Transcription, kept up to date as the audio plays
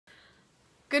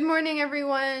Good morning,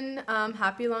 everyone.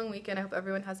 Happy long weekend. I hope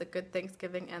everyone has a good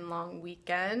Thanksgiving and long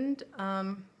weekend.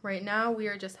 Right now we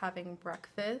are just having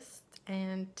breakfast,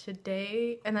 and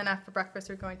then after breakfast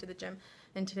we're going to the gym,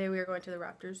 and today we are going to the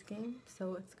Raptors game,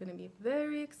 so it's going to be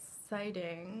very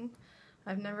exciting.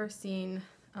 I've never seen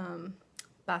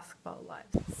basketball live.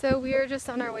 So we are just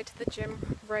on our way to the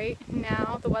gym right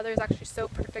now. The weather is actually so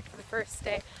perfect for the first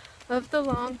day of the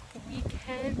long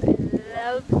weekend. I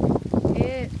love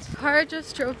it. Car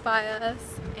just drove by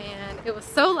us and it was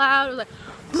so loud. It was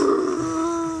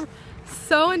like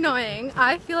so annoying.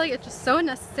 I feel like it's just so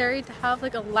necessary to have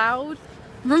like a loud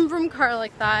vroom vroom car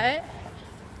like that,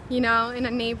 you know, in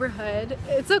a neighborhood.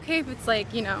 It's okay if it's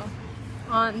like, you know,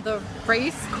 on the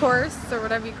race course or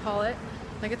whatever you call it,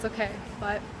 like it's okay,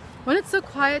 but when it's so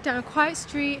quiet down a quiet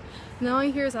street and all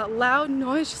you hear is that loud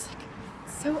noise, just like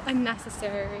so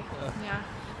unnecessary. Yeah,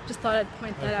 just thought I'd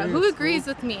point that out. Who agrees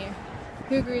with me?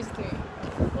 Who agrees with me?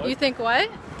 What? You think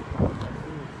what?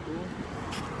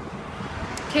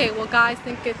 Okay, well guys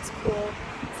think it's cool.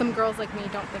 Some girls like me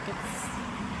don't think it's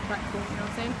that cool, you know what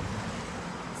I'm saying?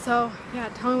 So yeah,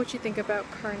 tell me what you think about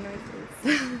car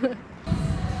noises.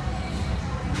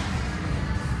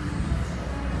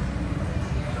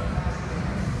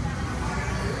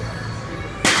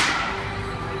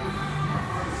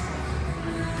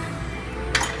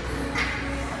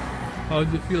 How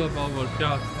do you feel about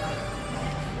workouts?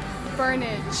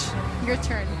 Burnage. Your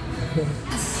turn.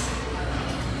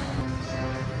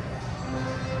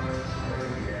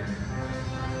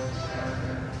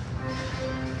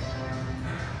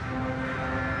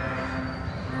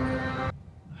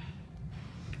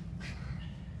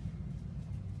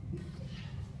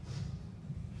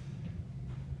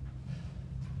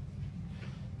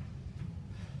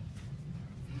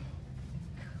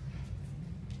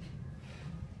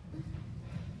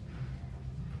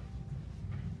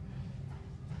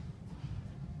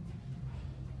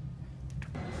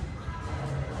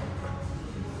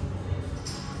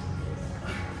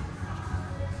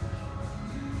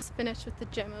 Finished with the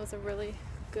gym. It was a really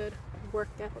good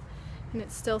workout and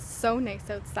it's still so nice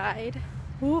outside.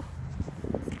 Ooh,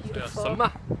 it's beautiful.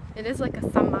 Yeah, it is like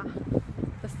a summer.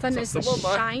 The sun is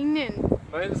shining.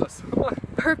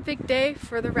 Perfect day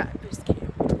for the Raptors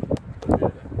game.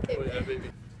 Okay, oh yeah, baby.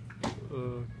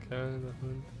 Canada.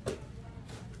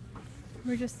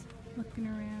 We're just looking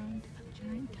around. A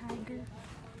giant tiger.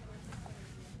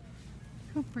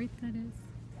 How bright that is.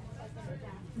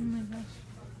 Oh my gosh.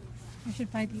 I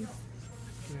should buy these.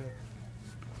 Yeah.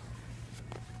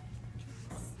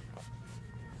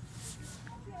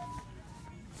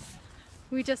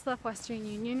 We just left Western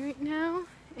Union right now,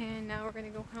 and now we're gonna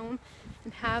go home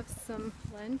and have some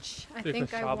lunch. Take a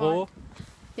shower.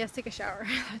 Yes, take a shower.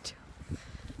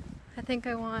 I think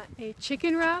I want a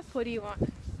chicken wrap. What do you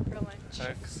want for lunch?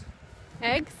 Eggs.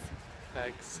 Eggs?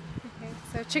 Eggs. Okay,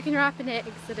 so chicken wrap and eggs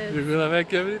it is. You're gonna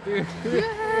make everything?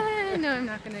 Yeah, no, I'm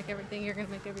not gonna make everything. You're gonna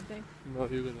make everything. No,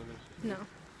 you're gonna make it. No.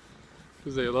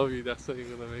 Because I love you, that's what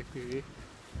you're gonna make me.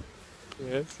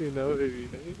 Yes, you know, baby.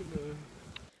 You know.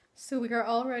 So we are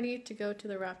all ready to go to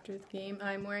the Raptors game.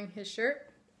 I'm wearing his shirt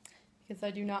because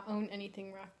I do not own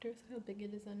anything Raptors. How big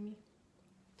it is on me.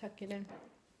 Tuck it in.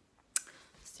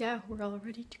 So yeah, we're all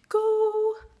ready to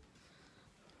go.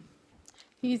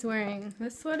 He's wearing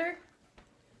this sweater.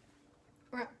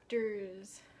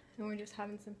 Raptors. And we're just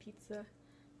having some pizza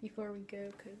before we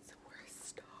go because we're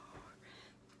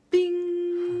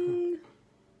starving.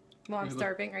 Well, I'm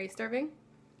starving. Are you starving?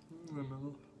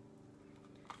 No.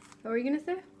 What were you gonna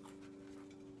say?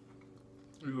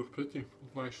 You look pretty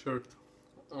with my shirt.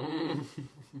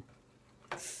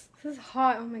 This is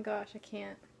hot. Oh my gosh, I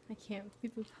can't.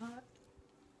 People's hot.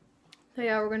 So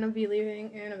yeah, we're gonna be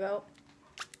leaving in about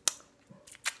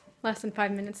less than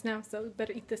 5 minutes now, so we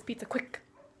better eat this pizza quick.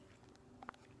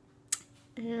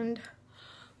 And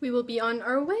we will be on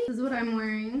our way. This is what I'm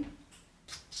wearing.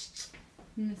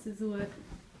 And this is what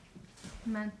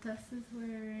Mantas is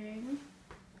wearing.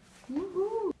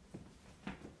 Woohoo!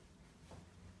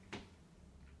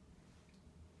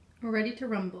 We're ready to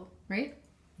rumble, right?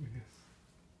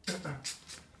 Yes.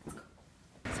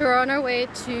 So we're on our way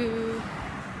to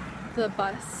the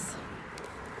bus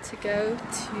to go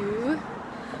to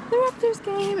the Raptors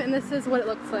game, and this is what it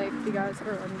looks like if you guys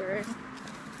are wondering.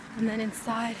 And then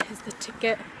inside is the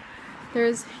ticket.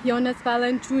 There's Jonas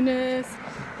Valanciunas.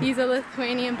 He's a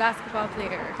Lithuanian basketball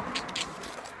player.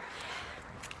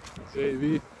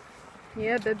 Baby.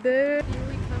 Yeah, baby. Here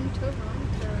we come to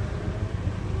Toronto.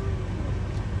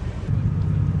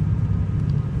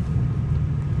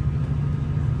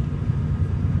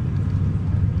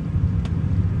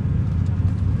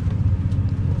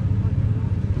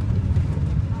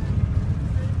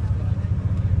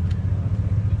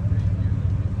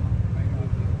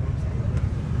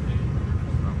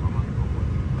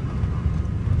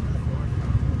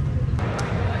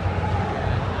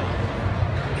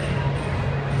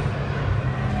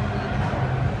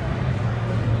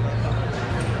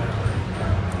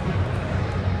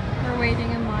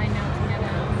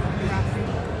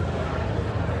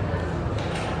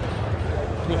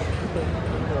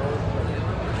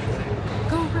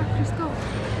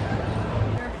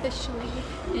 officially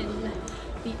in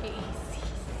the ACC.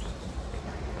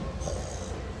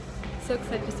 So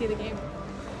excited to see the game.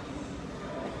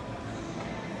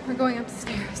 We're going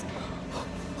upstairs.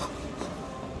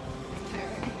 It's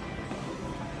tiring.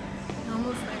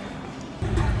 Almost there.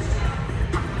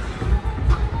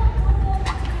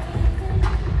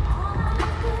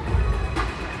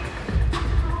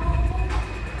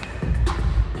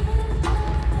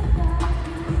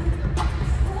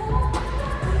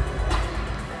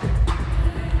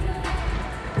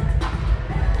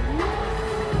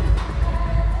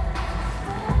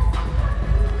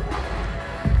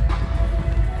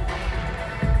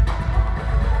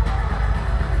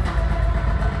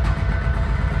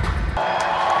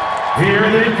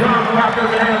 Here they come, Raptors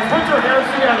fans. Put your hands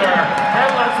together and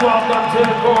let's welcome to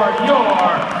the court your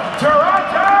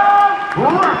Toronto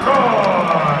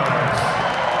Raptors.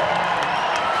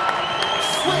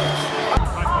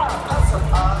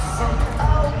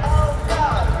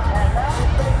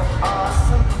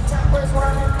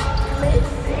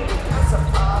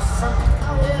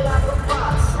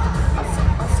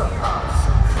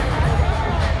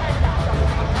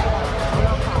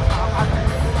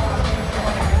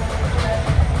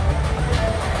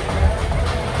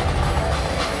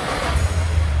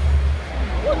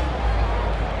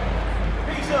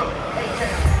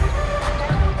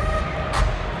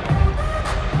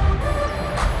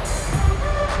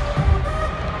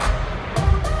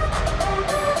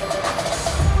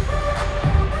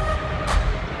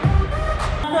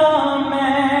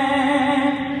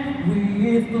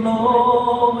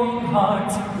 Glowing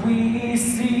hearts, we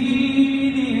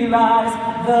see the rise,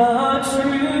 the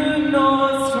true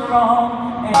north strong.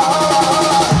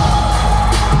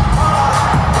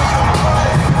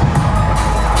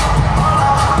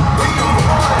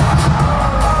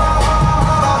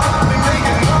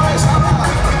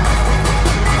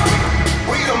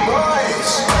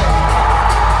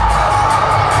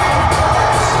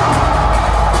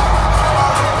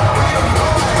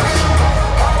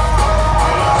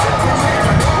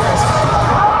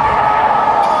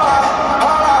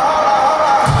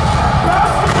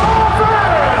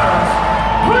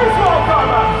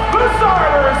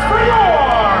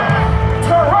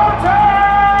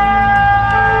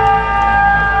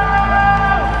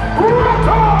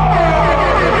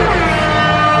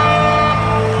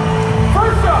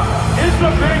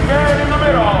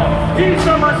 He's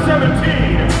number 17,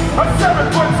 a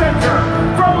 7-foot center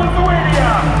from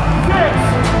Lithuania. This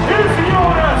is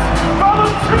Jonas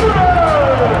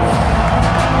Valanciunas.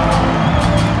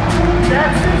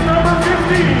 Next is number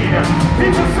 15.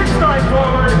 He's a 6'9"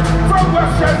 forward from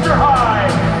Westchester High,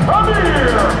 Amir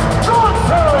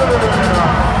Johnson.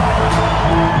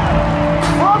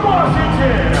 From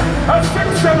Washington, a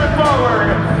 6'7"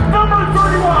 forward, number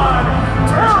 31,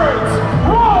 Terrence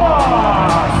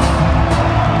Ross.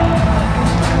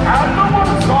 At the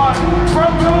one spot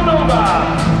from Villanova,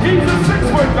 he's a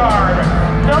 6-foot guard,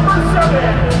 number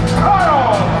 7,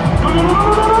 Kyle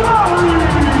Lowry.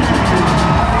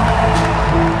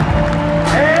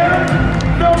 And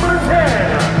number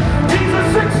 10, he's a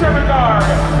 6'7" guard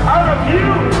out of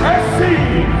USC.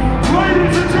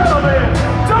 Ladies and gentlemen,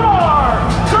 DeMar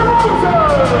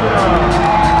DeRozan.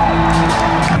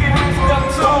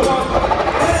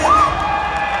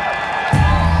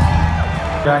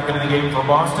 Back into the game for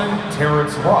Boston,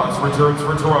 Terrence Ross returns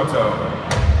for Toronto.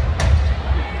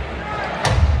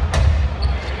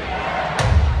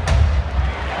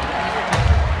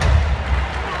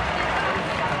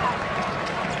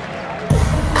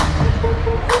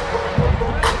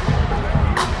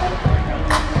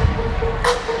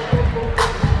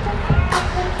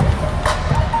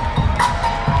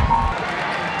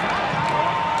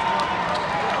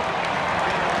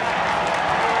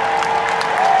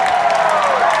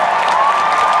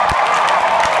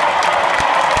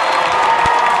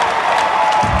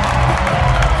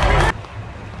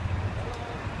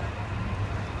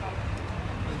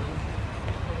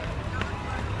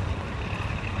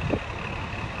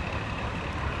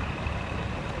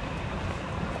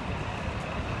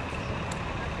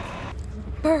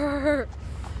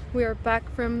 We are back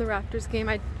from the Raptors game.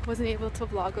 I wasn't able to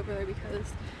vlog over there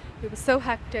because it was so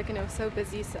hectic and it was so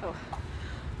busy, so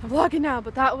I'm vlogging now,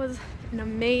 but that was an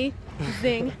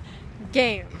amazing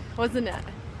game, wasn't it?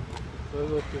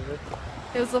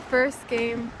 It was the first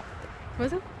game,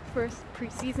 was it? First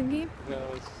preseason game? Yeah,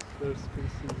 it was first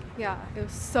preseason. Yeah, it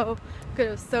was so good,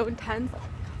 it was so intense.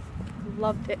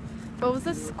 Loved it. What was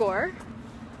the score?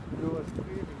 You were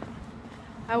screaming.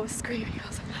 I was screaming. I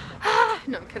was like, ah!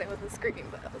 No, I'm kidding. I wasn't screaming,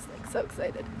 but I was like so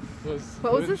excited.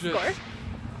 What was the score?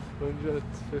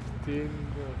 115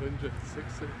 or 106,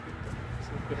 I think.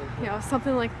 Something like that. Yeah,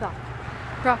 something like that.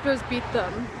 Raptors beat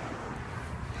them.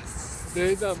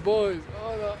 They done, boys.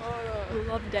 Hola.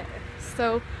 Loved it.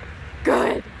 So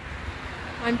good.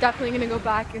 I'm definitely gonna go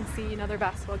back and see another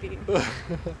basketball game.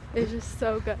 It's just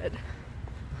so good.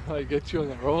 I get you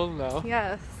on a roll now.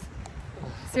 Yes.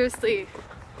 Seriously.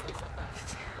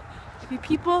 If you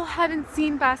people haven't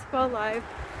seen basketball live,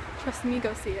 trust me,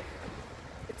 go see it.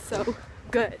 It's so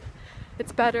good.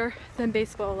 It's better than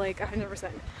baseball, like 100%.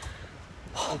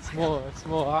 It's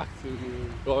more active. You're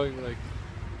going like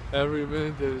every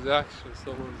minute there's action.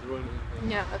 Someone's running.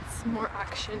 Yeah, it's more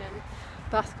action in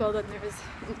basketball than there is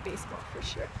in baseball for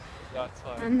sure. That's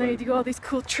how. And they do all these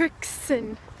cool tricks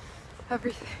and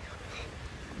everything.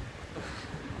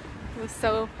 It was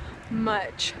so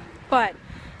much fun.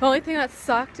 The only thing that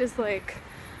sucked is like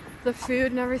the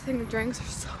food and everything. The drinks are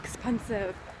so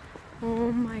expensive.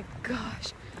 Oh my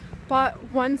gosh.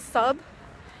 Bought one sub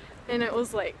and it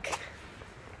was like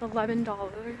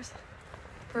 $11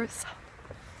 for a sub.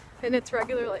 And it's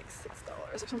regular like $6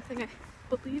 or something, I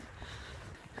believe.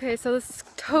 Okay, so this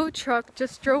tow truck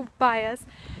just drove by us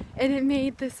and it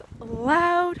made this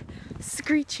loud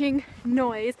screeching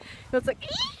noise. It was like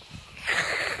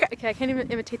okay, I can't even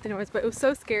imitate the noise, but it was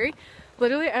so scary.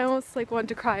 Literally, I almost like wanted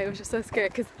to cry. It was just so scary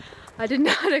because I did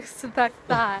not expect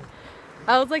that.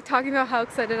 I was like talking about how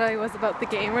excited I was about the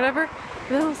game or whatever, and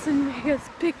then all of a sudden I got this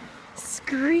big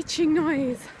screeching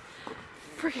noise.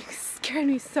 Freaking scared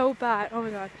me so bad. Oh my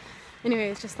god.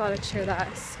 Anyways, just thought I'd share that.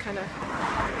 It's kind of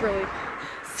really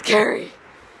scary.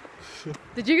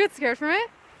 Did you get scared from it?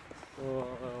 Oh,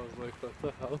 I was like, what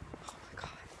the hell? Oh my god.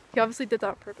 He obviously did that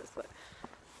on purpose, but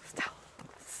still,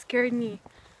 it scared me.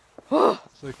 Oh.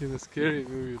 It's like in a scary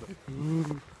movie, like,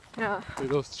 ooh. Yeah. Like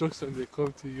those trucks when they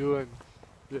come to you and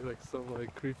they're like some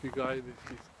like creepy guy that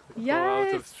you Yes. come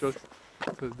out of trucks.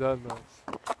 So that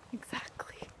nice.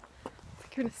 Exactly. It's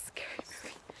like you're in a scary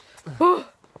movie. Oh.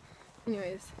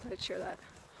 Anyways, I'd share that.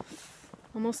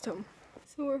 Almost home.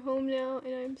 So we're home now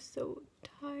and I'm so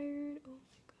tired. Oh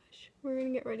my gosh. We're gonna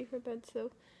get ready for bed,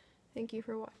 so thank you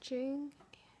for watching and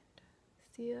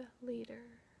see ya later.